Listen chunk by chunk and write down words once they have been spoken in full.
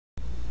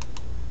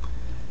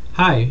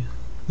Hi,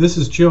 this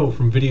is Joe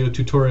from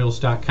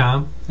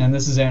videotutorials.com, And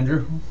this is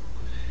Andrew.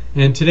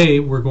 and today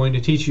we're going to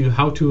teach you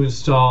how to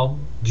install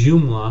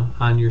Joomla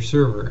on your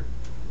server.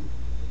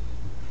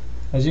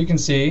 As you can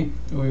see,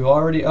 we've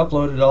already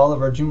uploaded all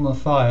of our Joomla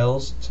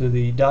files to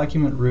the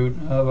document root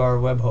of our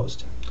web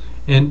host.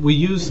 And we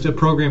used a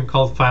program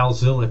called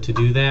FileZilla to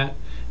do that,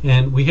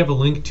 and we have a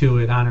link to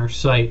it on our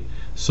site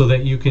so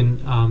that you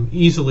can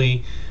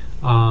easily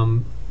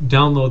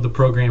download the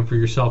program for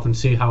yourself and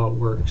see how it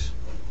works.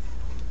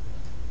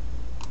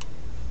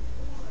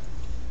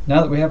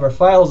 Now that we have our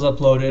files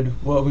uploaded,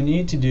 what we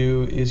need to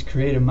do is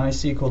create a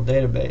MySQL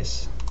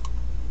database.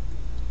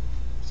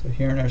 So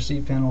here in our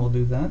cPanel we'll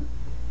do that.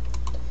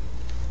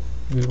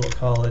 We will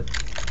call it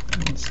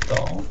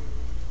install.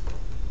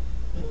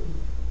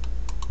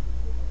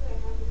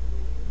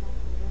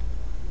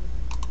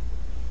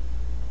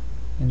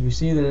 And you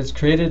see that it's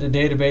created a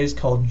database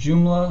called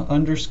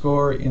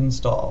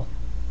Joomla_install.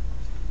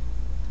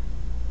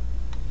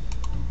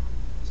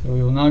 So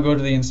we will now go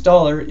to the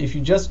installer. If you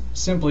just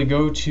simply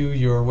go to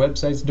your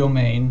website's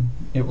domain,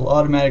 it will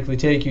automatically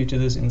take you to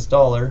this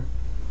installer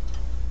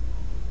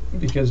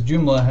because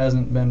Joomla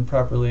hasn't been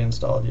properly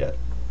installed yet.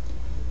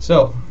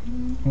 So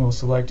we'll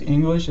select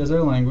English as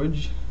our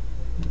language,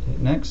 hit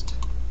next.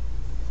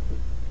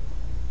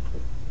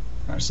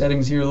 Our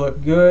settings here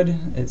look good.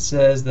 It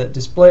says that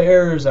display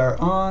errors are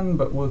on,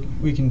 but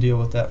we can deal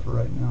with that for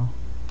right now.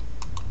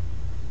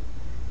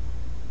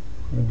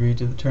 We'll agree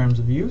to the terms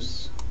of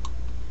use.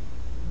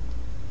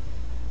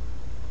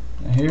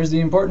 Now here's the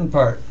important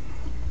part.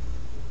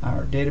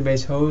 Our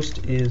database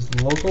host is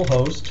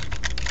localhost,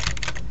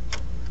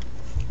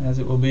 as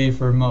it will be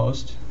for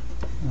most.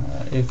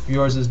 If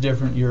yours is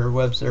different, your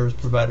web service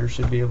provider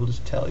should be able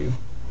to tell you.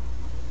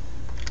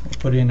 We'll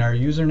put in our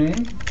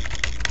username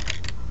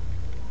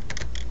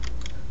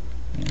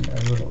and our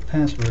little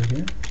password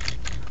here.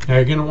 Now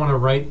you're going to want to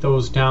write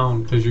those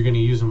down because you're going to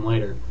use them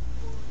later.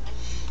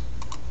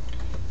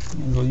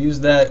 And we'll use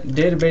that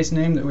database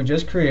name that we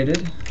just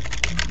created,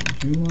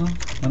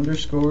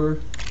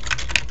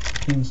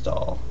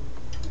 Joomla_install.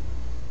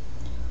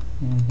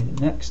 And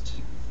hit next.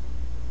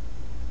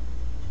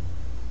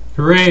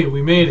 Hooray,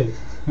 we made it!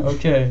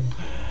 Okay,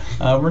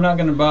 we're not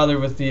going to bother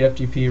with the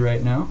FTP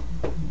right now.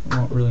 We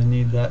won't really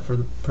need that for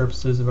the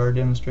purposes of our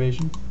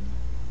demonstration.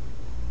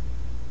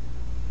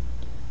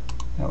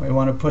 Now we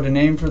want to put a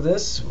name for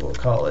this. We'll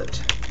call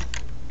it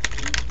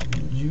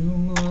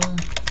Joomla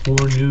For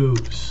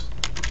noobs.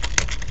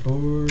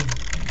 for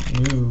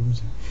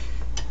noobs.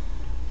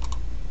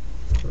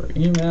 For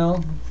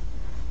email,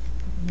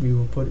 we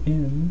will put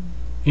in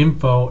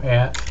info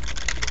at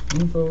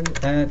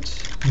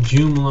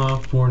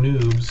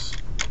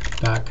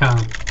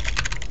Joomla4noobs.com.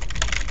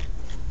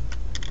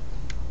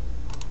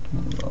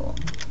 And we'll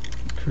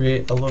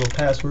create a little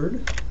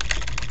password.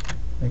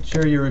 Make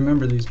sure you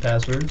remember these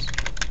passwords.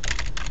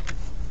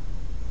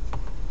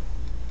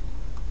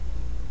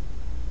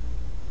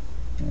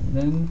 And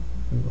then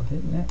we will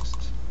hit next.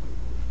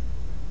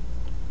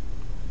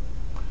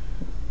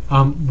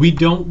 We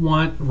don't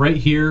want right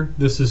here,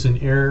 this is an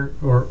error,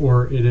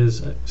 or it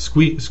is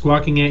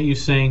squawking at you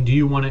saying, do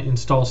you want to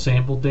install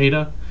sample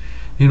data?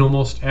 And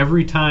almost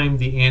every time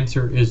the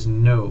answer is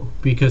no,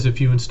 because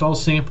if you install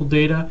sample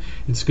data,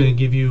 it's going to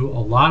give you a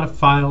lot of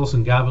files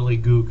and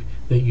gobbledygook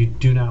that you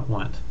do not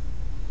want.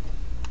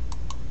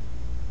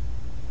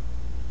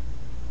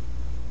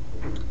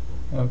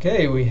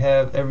 Okay, we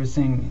have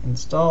everything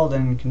installed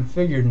and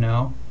configured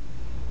now.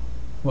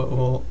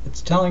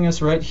 It's telling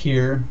us right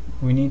here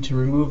we need to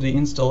remove the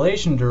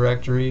installation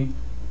directory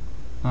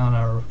on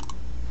our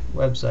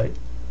website.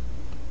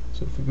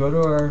 So if we go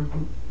to our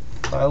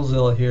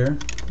FileZilla here,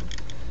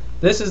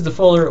 this is the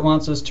folder it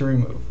wants us to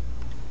remove.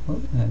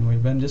 Oh, and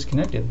we've been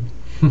disconnected.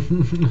 A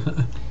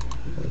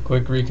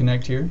quick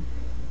reconnect here.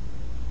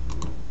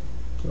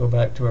 Go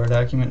back to our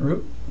document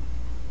root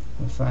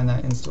and find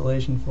that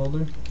installation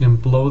folder.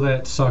 And blow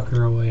that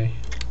sucker away.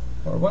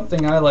 Or one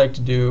thing I like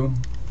to do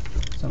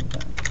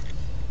sometimes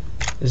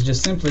is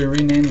just simply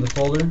rename the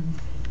folder.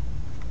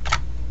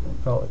 We'll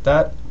call it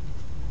that.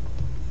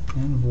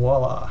 And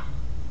voila.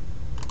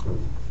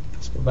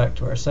 Let's go back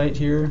to our site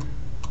here.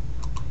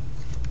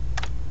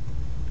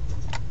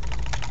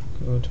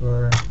 Go to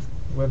our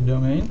web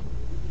domain.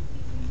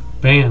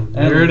 Bam,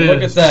 there it is.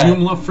 Look at that.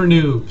 Joomla for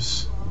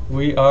noobs.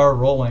 We are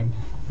rolling.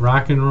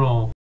 Rock and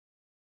roll.